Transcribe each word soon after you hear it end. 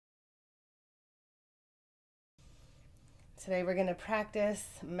Today we're going to practice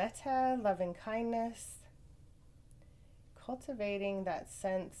Metta, loving kindness, cultivating that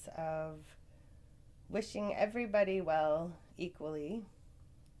sense of wishing everybody well equally.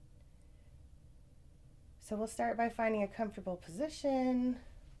 So we'll start by finding a comfortable position,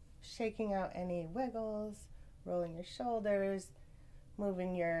 shaking out any wiggles, rolling your shoulders,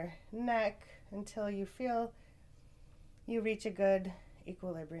 moving your neck until you feel you reach a good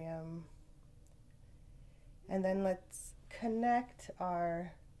equilibrium. And then let's connect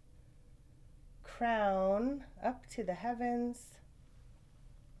our crown up to the heavens.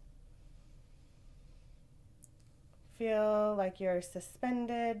 Feel like you're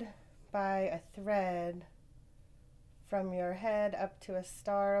suspended by a thread from your head up to a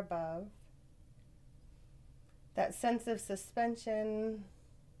star above. That sense of suspension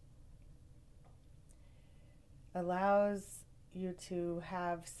allows you to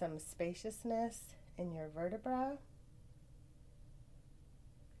have some spaciousness in your vertebra.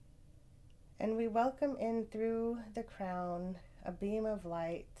 And we welcome in through the crown a beam of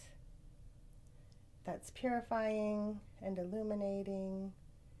light that's purifying and illuminating,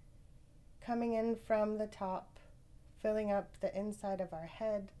 coming in from the top, filling up the inside of our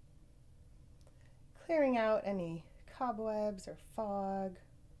head, clearing out any cobwebs or fog,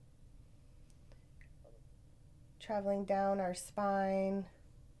 traveling down our spine,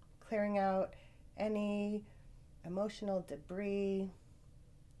 clearing out any emotional debris,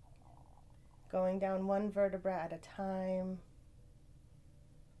 going down one vertebra at a time,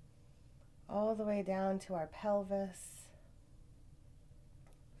 all the way down to our pelvis,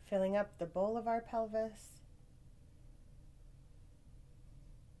 filling up the bowl of our pelvis.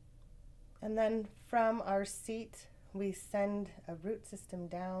 And then from our seat, we send a root system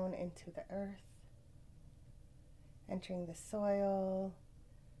down into the earth, entering the soil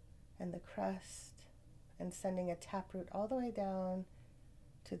and the crust, and sending a taproot all the way down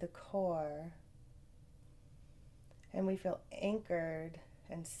to the core. And we feel anchored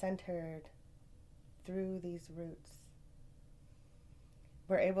and centered through these roots.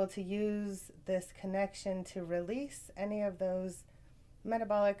 We're able to use this connection to release any of those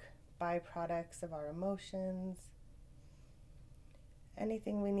metabolic byproducts of our emotions.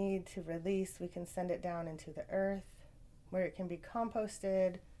 Anything we need to release, we can send it down into the earth, where it can be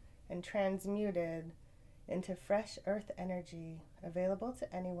composted and transmuted into fresh earth energy available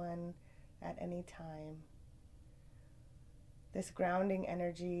to anyone at any time. This grounding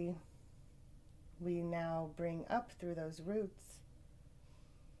energy we now bring up through those roots.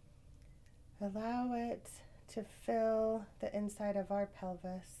 Allow it to fill the inside of our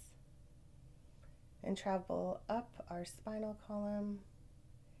pelvis and travel up our spinal column,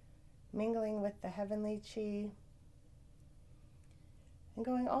 mingling with the heavenly chi, and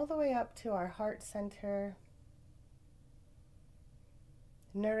going all the way up to our heart center,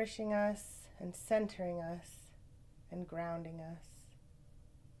 nourishing us and centering us and grounding us.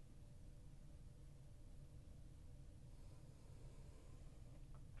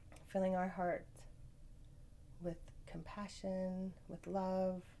 Filling our heart with compassion, with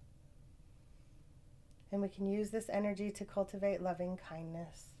love. And we can use this energy to cultivate loving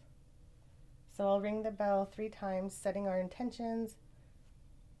kindness. So I'll ring the bell 3 times, setting our intentions.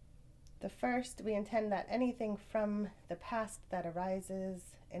 The first, we intend that anything from the past that arises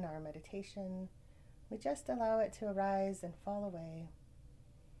in our meditation, we just allow it to arise and fall away.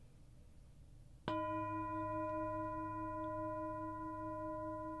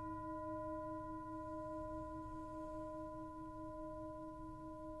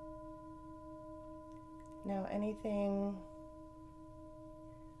 Now, anything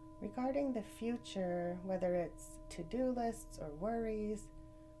regarding the future, whether it's to-do lists or worries,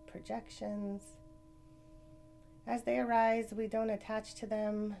 projections, as they arise, we don't attach to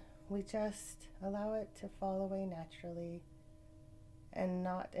them. We just allow it to fall away naturally and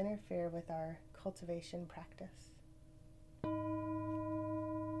not interfere with our cultivation practice.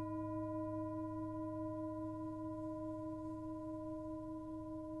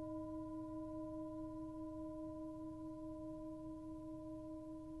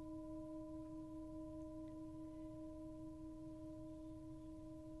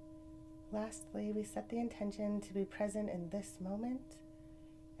 Lastly, we set the intention to be present in this moment.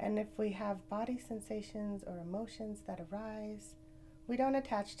 And if we have body sensations or emotions that arise, we don't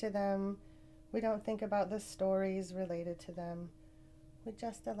attach to them. We don't think about the stories related to them. We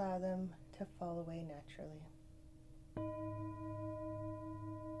just allow them to fall away naturally.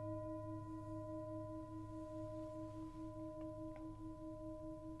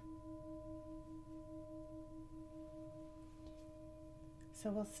 So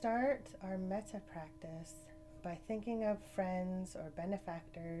we'll start our Metta practice by thinking of friends or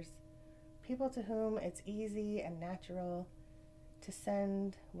benefactors, people to whom it's easy and natural to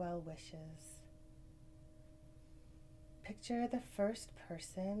send well wishes. Picture the first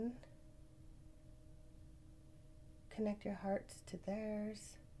person. Connect your heart to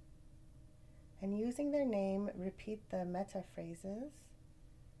theirs. And using their name, repeat the Metta phrases.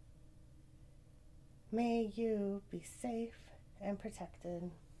 May you be safe and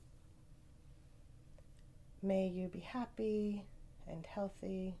protected. May you be happy and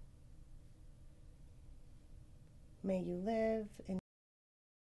healthy. May you live in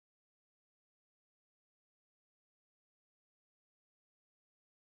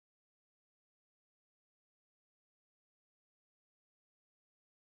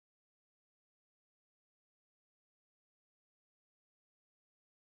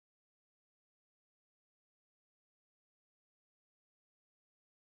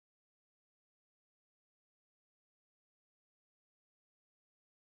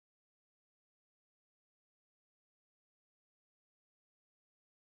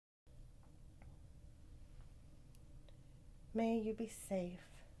May you be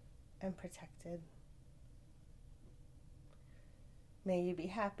safe and protected. May you be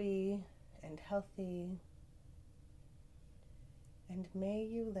happy and healthy. And may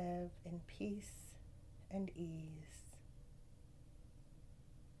you live in peace and ease.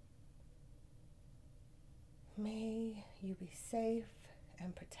 May you be safe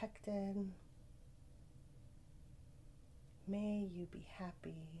and protected. May you be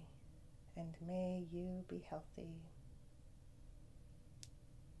happy and may you be healthy.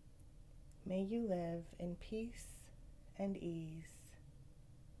 May you live in peace and ease.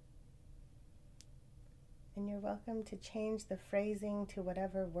 And you're welcome to change the phrasing to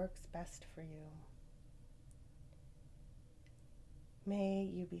whatever works best for you. May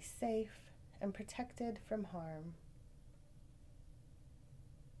you be safe and protected from harm.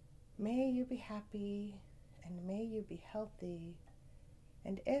 May you be happy and may you be healthy.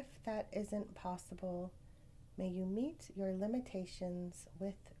 And if that isn't possible, may you meet your limitations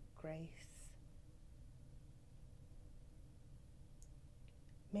with grace.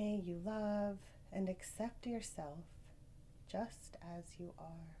 May you love and accept yourself just as you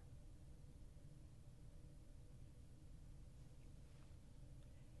are.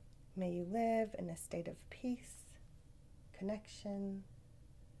 May you live in a state of peace, connection,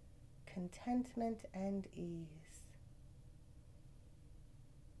 contentment, and ease.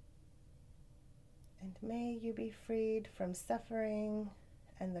 And may you be freed from suffering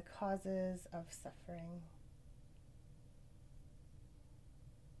and the causes of suffering.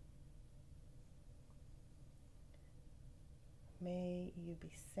 May you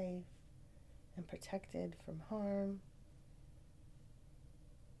be safe and protected from harm.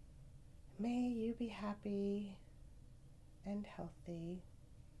 May you be happy and healthy.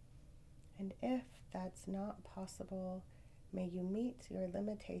 And if that's not possible, may you meet your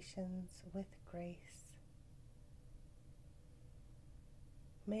limitations with grace.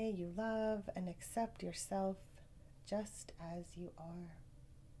 May you love and accept yourself just as you are.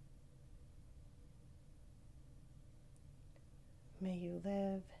 May you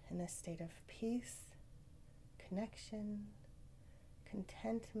live in a state of peace, connection,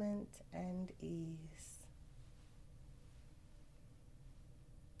 contentment, and ease.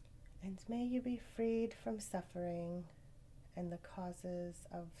 And may you be freed from suffering and the causes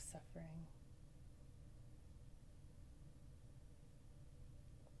of suffering.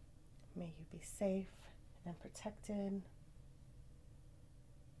 May you be safe and protected.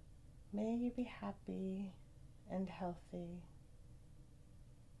 May you be happy and healthy.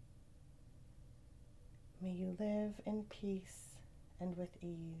 May you live in peace and with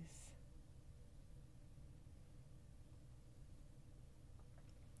ease.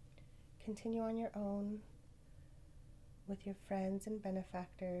 Continue on your own with your friends and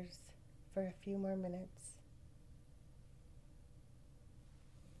benefactors for a few more minutes.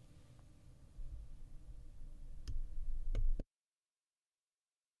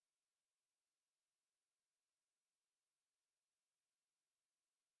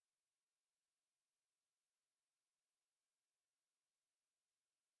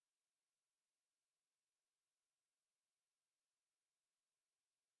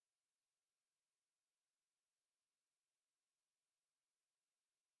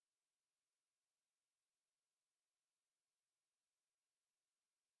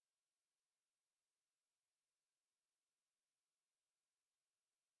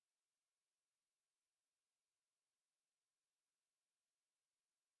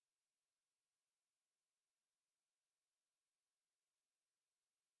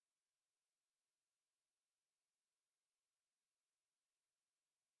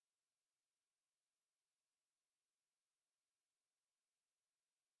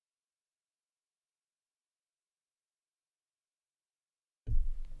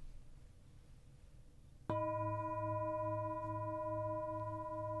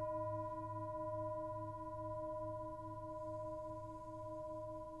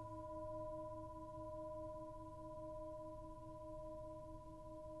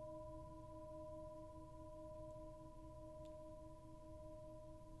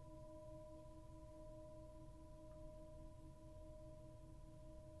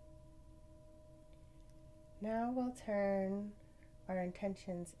 Now we'll turn our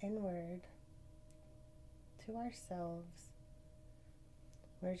intentions inward to ourselves.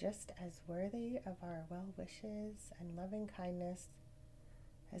 We're just as worthy of our well wishes and loving kindness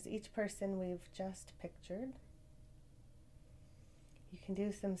as each person we've just pictured. You can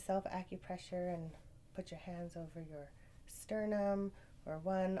do some self-acupressure and put your hands over your sternum, or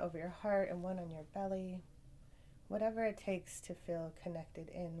one over your heart and one on your belly. Whatever it takes to feel connected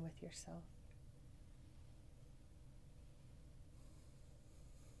in with yourself.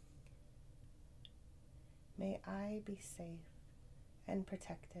 May I be safe and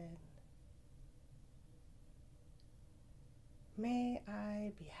protected. May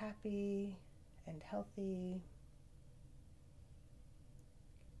I be happy and healthy.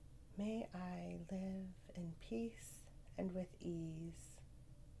 May I live in peace and with ease.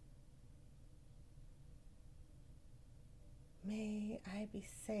 May I be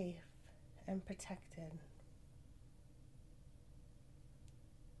safe and protected.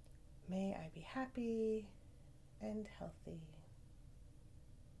 May I be happy and healthy.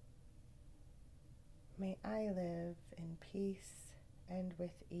 May I live in peace and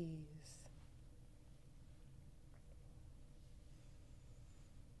with ease.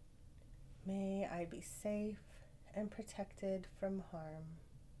 May I be safe and protected from harm.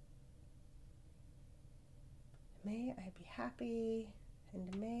 May I be happy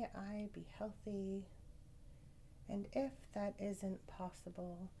and may I be healthy. And if that isn't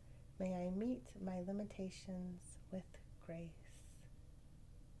possible, may I meet my limitations with grace.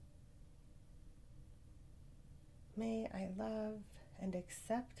 May I love and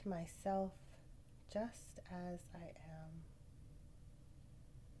accept myself just as I am.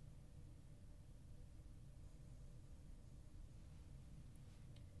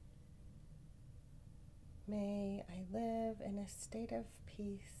 May I live in a state of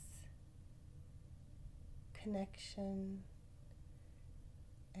peace, connection,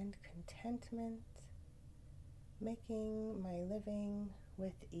 and contentment, making my living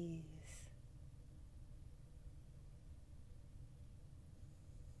with ease.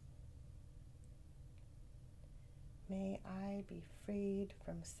 May I be freed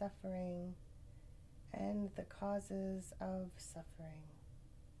from suffering and the causes of suffering.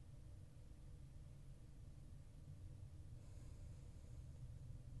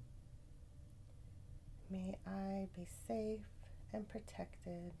 May I be safe and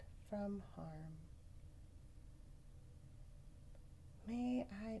protected from harm. May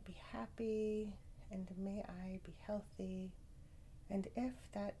I be happy and may I be healthy. And if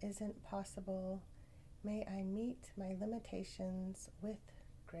that isn't possible, may I meet my limitations with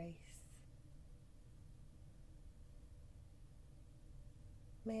grace.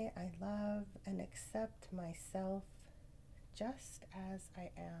 May I love and accept myself just as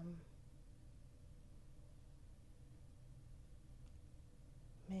I am.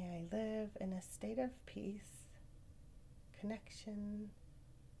 May I live in a state of peace, connection,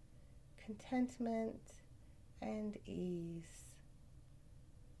 contentment, and ease.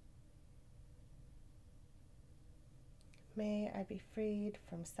 May I be freed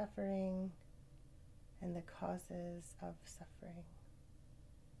from suffering and the causes of suffering.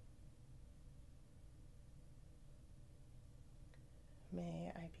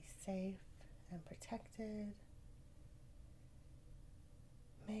 May I be safe and protected.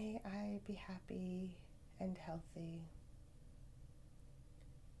 May I be happy and healthy.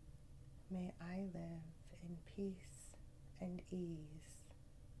 May I live in peace and ease.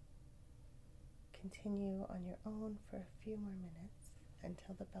 Continue on your own for a few more minutes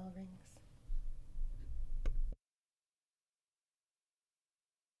until the bell rings.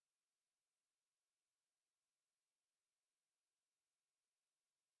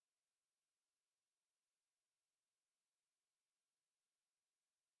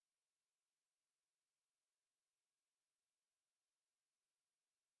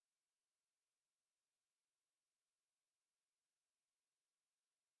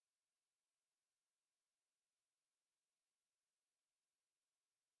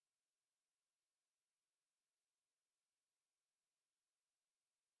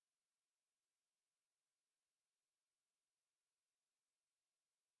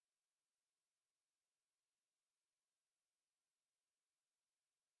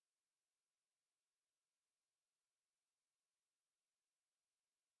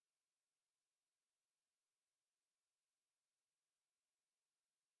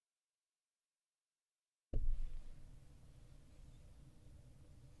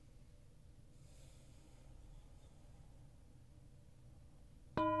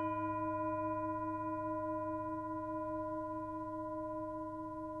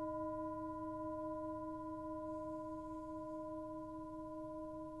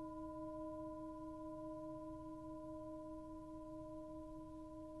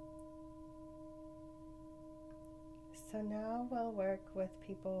 So now we'll work with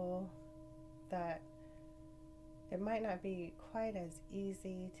people that it might not be quite as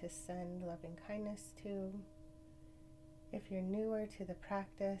easy to send loving kindness to. If you're newer to the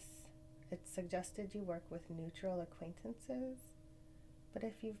practice, it's suggested you work with neutral acquaintances. But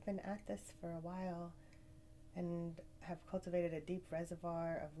if you've been at this for a while and have cultivated a deep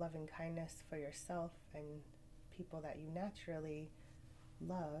reservoir of loving kindness for yourself and people that you naturally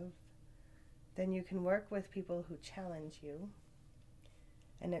love, then you can work with people who challenge you.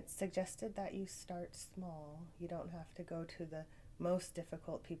 And it's suggested that you start small. You don't have to go to the most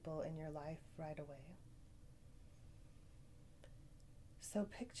difficult people in your life right away. So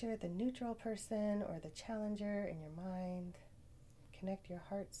picture the neutral person or the challenger in your mind. Connect your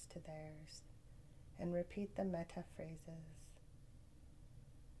hearts to theirs and repeat the Metta phrases.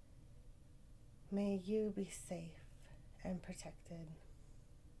 May you be safe and protected.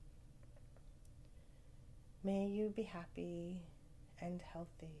 May you be happy and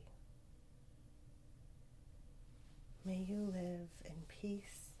healthy. May you live in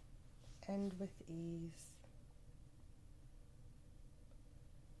peace and with ease.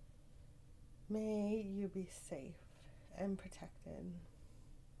 May you be safe and protected.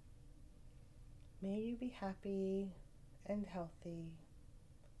 May you be happy and healthy.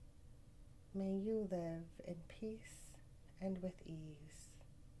 May you live in peace and with ease.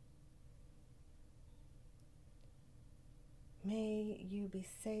 May you be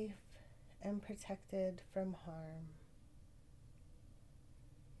safe and protected from harm.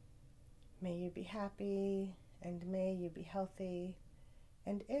 May you be happy and may you be healthy.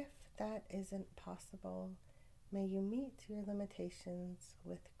 And if that isn't possible, may you meet your limitations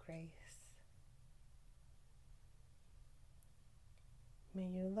with grace. May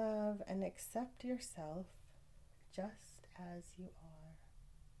you love and accept yourself just as you are.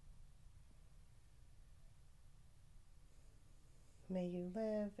 May you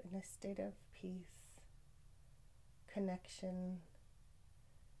live in a state of peace, connection,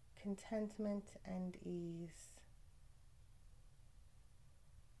 contentment, and ease.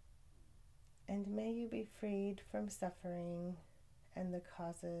 And may you be freed from suffering and the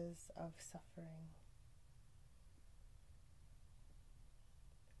causes of suffering.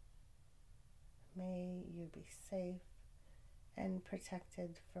 May you be safe and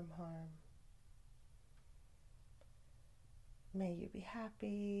protected from harm. May you be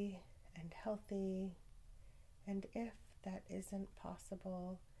happy and healthy, and if that isn't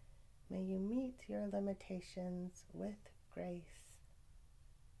possible, may you meet your limitations with grace.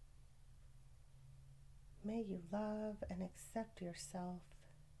 May you love and accept yourself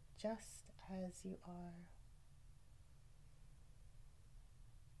just as you are.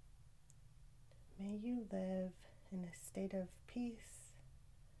 May you live in a state of peace,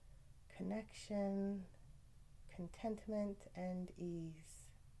 connection, contentment, and ease.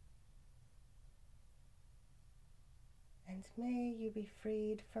 And may you be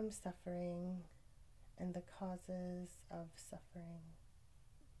freed from suffering and the causes of suffering.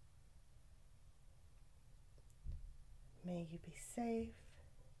 May you be safe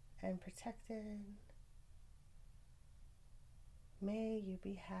and protected. May you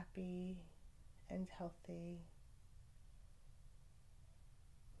be happy and healthy.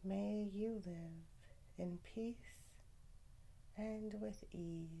 May you live in peace and with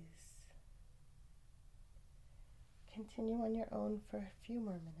ease. Continue on your own for a few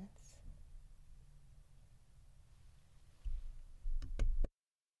more minutes.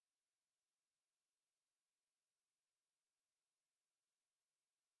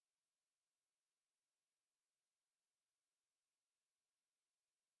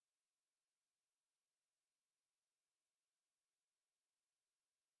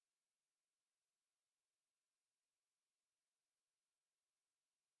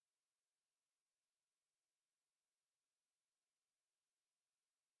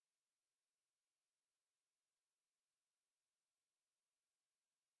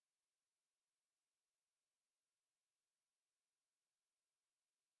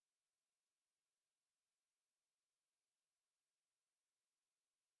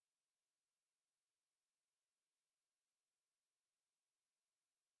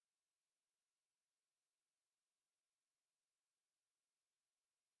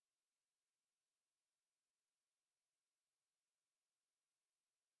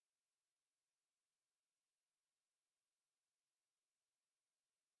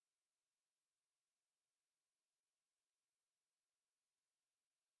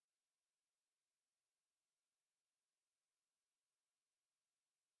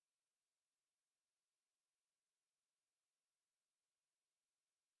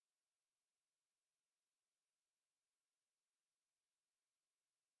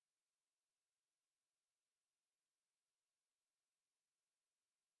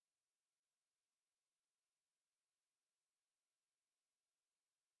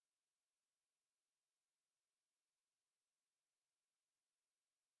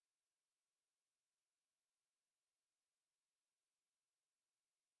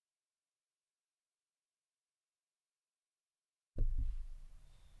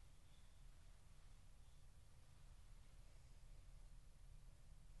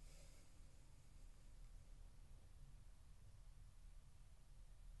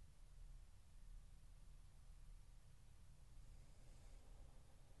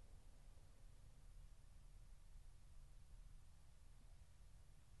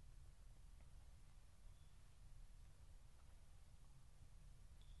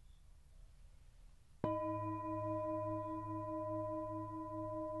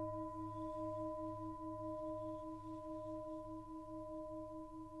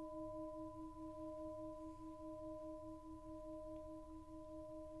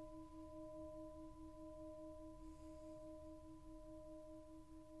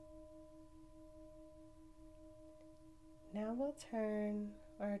 Now we'll turn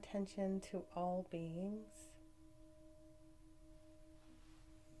our attention to all beings.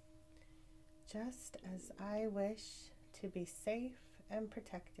 Just as I wish to be safe and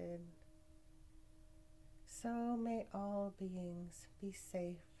protected, so may all beings be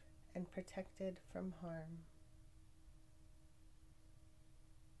safe and protected from harm.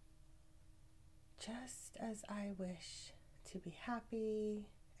 Just as I wish to be happy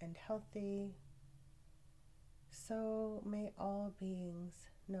and healthy, so may all beings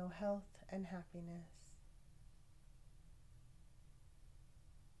know health and happiness.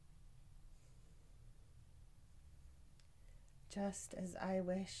 Just as I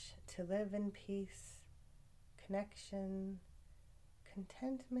wish to live in peace, connection,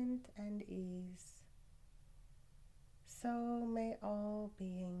 contentment, and ease, so may all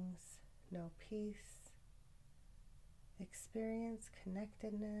beings know peace, experience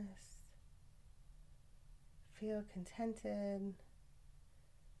connectedness, feel contented,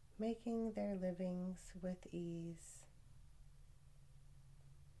 making their livings with ease.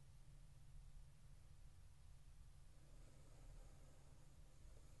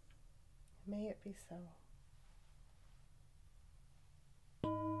 May it be so.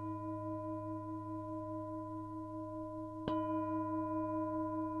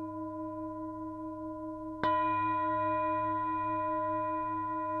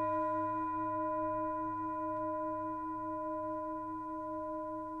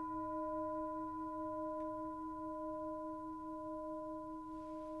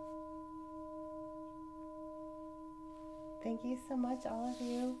 Thank you so much, all of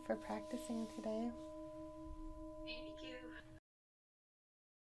you, for practicing today.